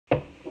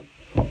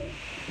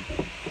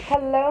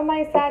Hello,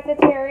 my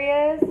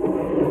Sagittarius,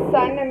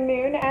 Sun,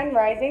 Moon, and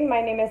Rising. My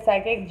name is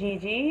Psychic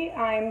Gigi.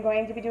 I'm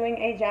going to be doing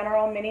a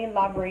general mini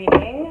love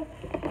reading.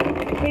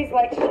 Please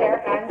like,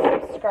 share, and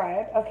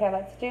subscribe. Okay,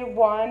 let's do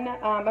one.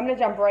 I'm going to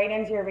jump right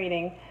into your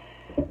reading.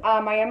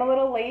 I am a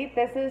little late.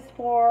 This is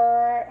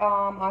for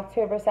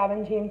October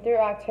 17th through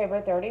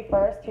October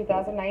 31st,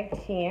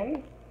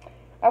 2019.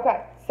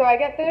 Okay, so I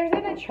get there's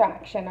an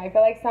attraction. I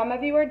feel like some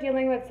of you are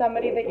dealing with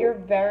somebody that you're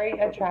very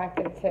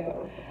attracted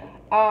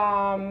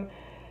to.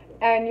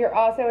 And you're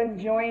also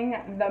enjoying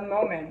the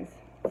moments.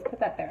 Let's put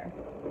that there.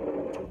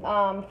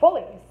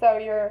 Fully. So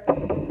you're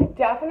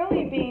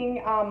definitely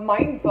being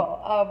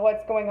mindful of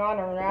what's going on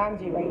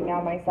around you right now,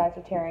 my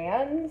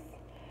Sagittarians.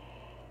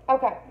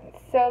 Okay,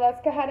 so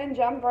let's go ahead and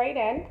jump right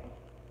in.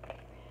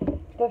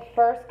 The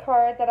first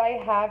card that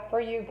I have for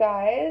you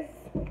guys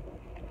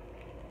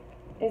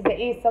is the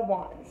Ace of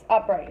Wands,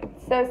 upright.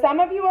 So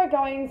some of you are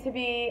going to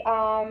be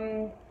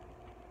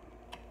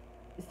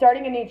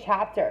starting a new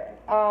chapter,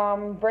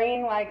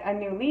 bringing like a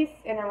new lease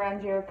in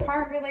around your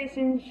current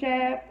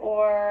relationship,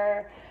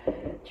 or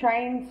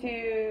trying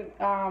to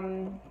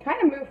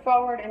kind of move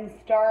forward and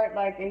start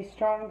like a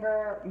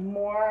stronger,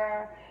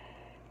 more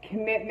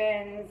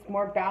commitments,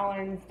 more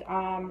balanced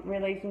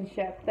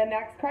relationship. The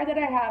next card that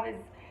I have is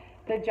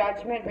the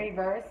Judgment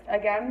reversed.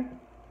 Again,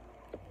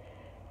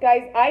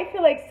 guys, I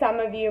feel like some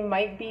of you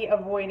might be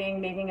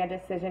avoiding making a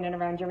decision in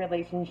around your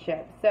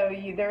relationship. So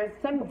there's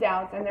some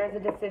doubts and there's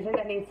a decision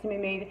that needs to be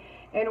made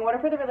in order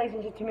for the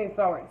relationship to move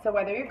forward. So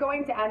whether you're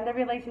going to end the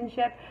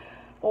relationship,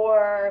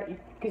 or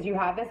because you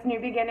have this new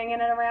beginning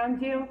in and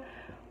around you,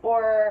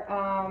 or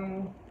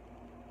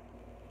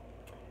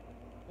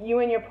you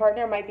and your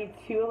partner might be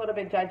a little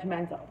bit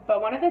judgmental.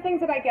 But one of the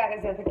things that I get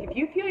is that if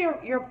you feel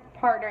your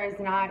partner is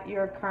not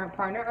your current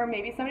partner, or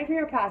maybe somebody from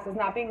your past is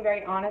not being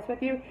very honest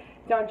with you,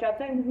 don't jump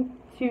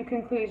to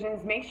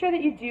conclusions. Make sure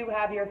that you do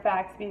have your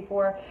facts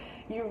before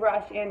you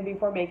rush in,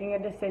 before making a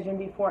decision,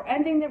 before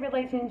ending the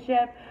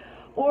relationship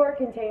or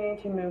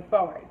continuing to move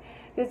forward.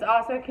 This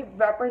also could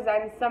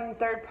represent some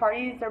third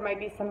parties. There might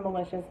be some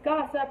malicious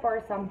gossip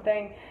or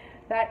something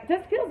that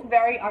just feels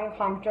very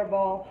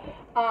uncomfortable,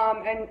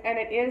 and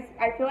it is,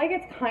 I feel like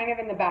it's kind of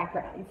in the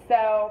background.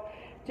 So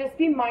just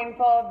be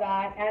mindful of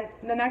that. And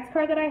the next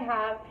card that I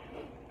have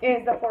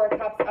is the Four of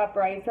Cups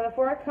upright. So the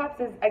Four of Cups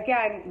is,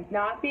 again,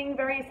 not being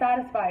very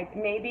satisfied.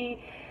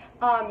 Maybe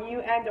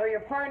you and or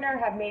your partner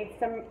have made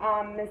some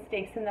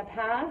mistakes in the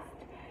past,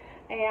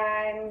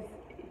 and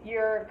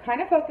you're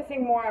kind of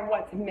focusing more on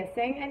what's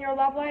missing in your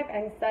love life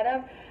instead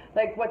of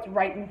like what's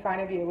right in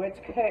front of you, which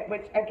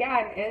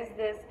again is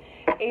this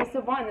Ace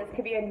of Wands. This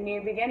could be a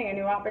new beginning, a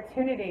new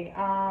opportunity.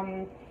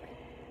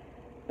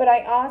 But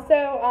I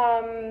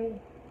also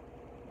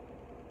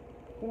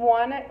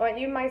want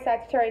you, my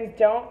Sagittarians,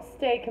 don't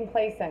stay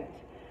complacent,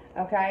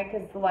 okay?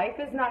 Because life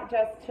is not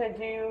just to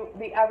do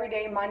the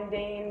everyday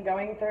mundane,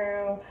 going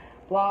through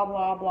blah,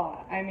 blah,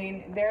 blah. I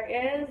mean, there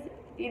is,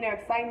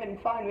 excitement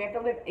and fun. We have to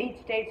live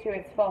each day to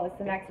its fullest.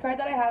 The next card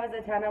that I have is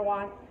the Ten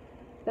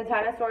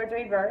of Swords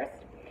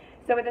reversed.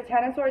 So with the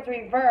Ten of Swords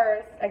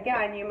reversed,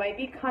 again, you might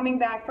be coming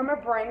back from a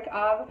brink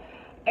of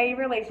a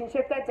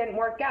relationship that didn't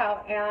work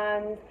out.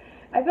 And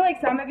I feel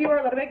like some of you are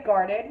a little bit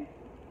guarded.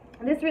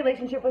 This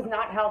relationship was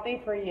not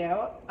healthy for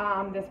you,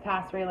 this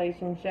past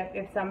relationship,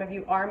 if some of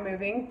you are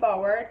moving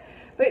forward.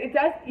 But it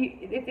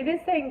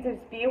is saying to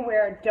be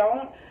aware,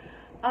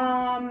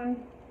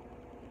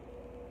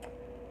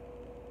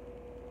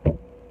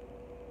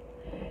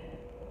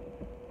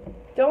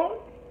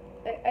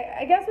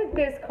 I guess with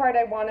this card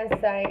I want to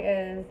say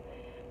is,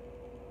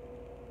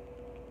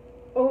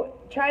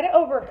 try to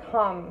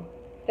overcome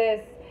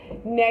this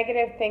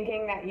negative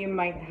thinking that you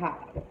might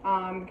have,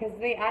 because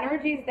the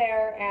energy's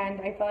there, and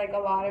I feel like a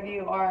lot of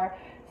you are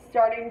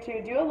starting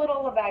to do a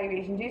little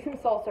evaluation, do some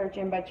soul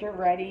searching, but you're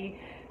ready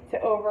to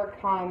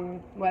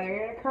overcome, whether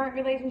you're in a current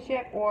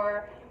relationship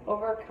or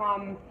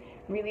overcome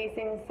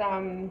releasing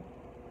some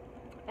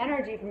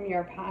energy from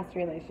your past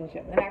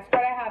relationship. The next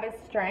card I have is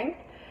Strength.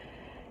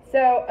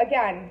 So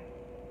again,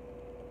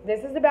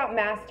 this is about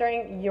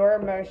mastering your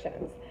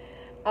emotions.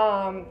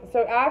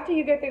 So after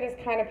you go through this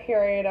kind of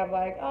period of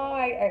like, oh,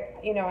 I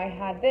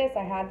had this.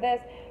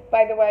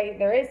 By the way,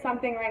 there is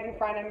something right in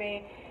front of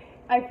me.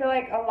 I feel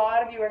like a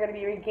lot of you are going to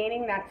be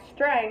regaining that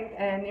strength,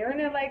 and you're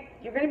going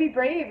to be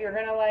brave. You're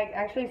going to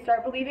actually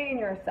start believing in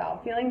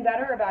yourself, feeling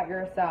better about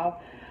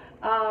yourself.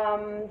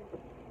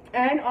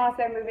 And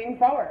also moving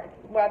forward,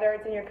 whether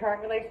it's in your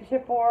current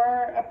relationship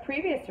or a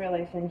previous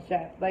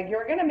relationship,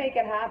 you're going to make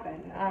it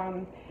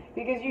happen,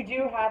 because you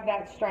do have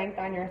that strength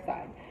on your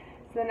side.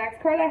 So the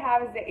next card I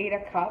have is the Eight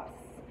of Cups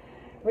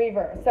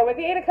reversed. So with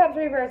the Eight of Cups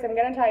reversed, I'm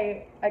going to tell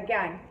you,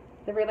 again,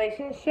 the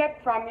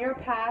relationship from your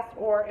past,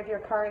 or if you're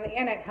currently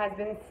in it, has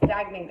been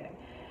stagnated.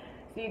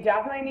 So you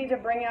definitely need to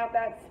bring out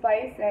that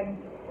spice and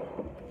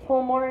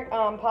pull more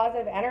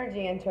positive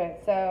energy into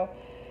it. So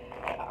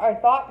our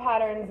thought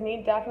patterns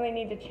definitely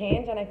need to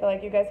change, and I feel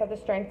like you guys have the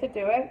strength to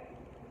do it.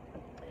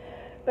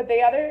 But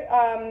the other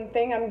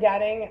thing I'm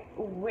getting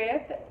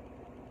with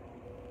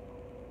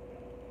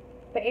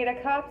the Eight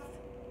of Cups,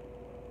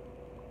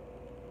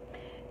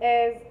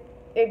 is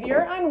if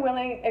you're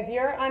unwilling, if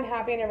you're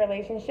unhappy in a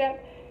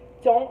relationship,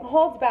 don't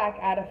hold back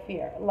out of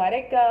fear. Let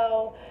it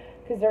go,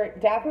 because they're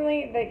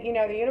definitely, the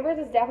universe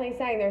is definitely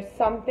saying there's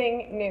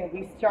something new.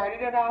 We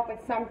started it off with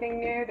something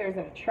new. There's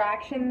an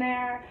attraction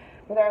there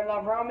with our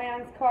love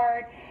romance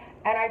card.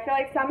 And I feel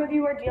like some of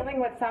you are dealing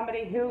with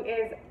somebody who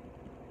is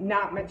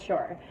not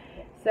mature.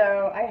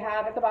 So I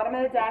have at the bottom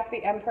of the deck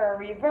the Emperor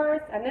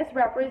reverse, and this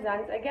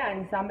represents,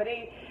 again,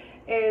 somebody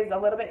is a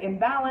little bit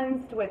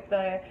imbalanced with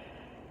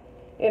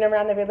in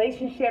around the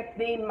relationship.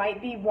 They might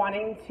be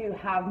wanting to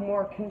have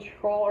more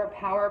control or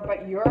power,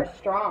 but you're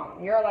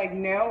strong. You're like,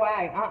 no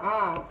way,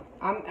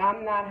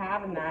 I'm not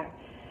having that.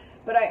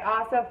 But I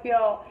also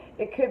feel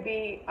it could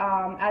be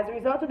as a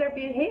result of their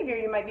behavior,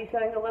 you might be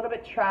feeling a little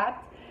bit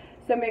trapped.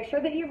 So make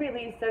sure that you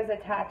release those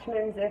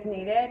attachments if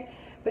needed,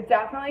 but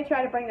definitely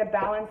try to bring the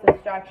balance, the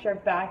structure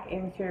back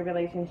into a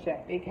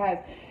relationship, because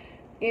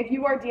if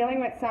you are dealing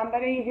with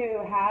somebody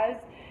who has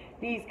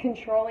these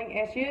controlling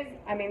issues,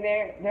 I mean,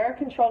 they're a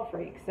control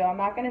freak, so I'm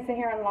not going to sit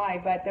here and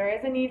lie, but there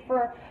is a need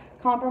for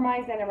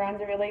compromise and around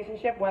the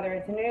relationship, whether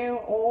it's new,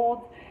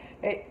 old,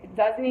 it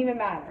doesn't even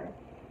matter.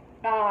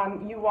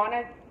 You want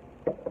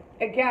to,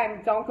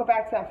 again, don't go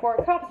back to that Four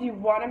of Cups. You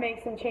want to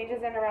make some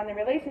changes in around the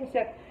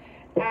relationship,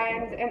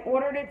 and in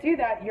order to do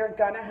that, you're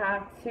going to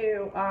have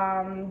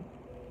to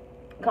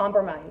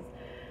compromise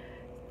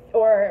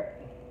or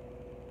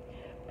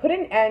put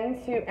an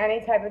end to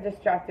any type of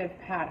destructive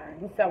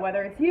pattern. So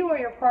whether it's you or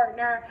your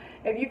partner,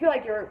 if you feel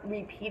like you're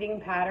repeating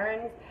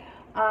patterns,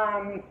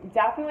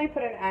 definitely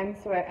put an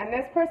end to it. And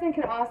this person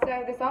can also,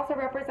 this also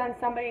represents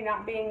somebody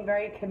not being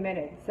very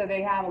committed. So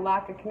they have a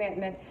lack of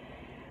commitment,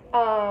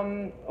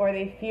 or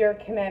they fear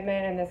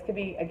commitment, and this could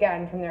be,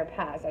 again, from their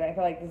past. And I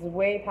feel like this is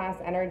way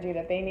past energy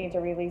that they need to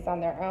release on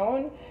their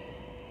own.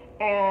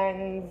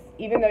 And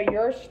even though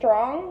you're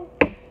strong,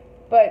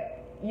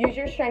 but use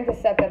your strength to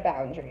set the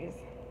boundaries.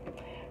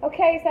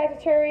 Okay,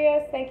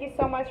 Sagittarius, thank you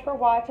so much for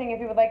watching.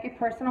 If you would like a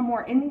personal,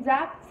 more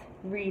in-depth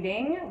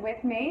reading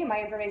with me,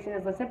 my information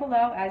is listed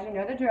below, as you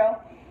know the drill.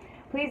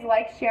 Please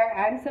like, share,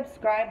 and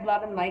subscribe.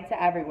 Love and light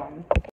to everyone.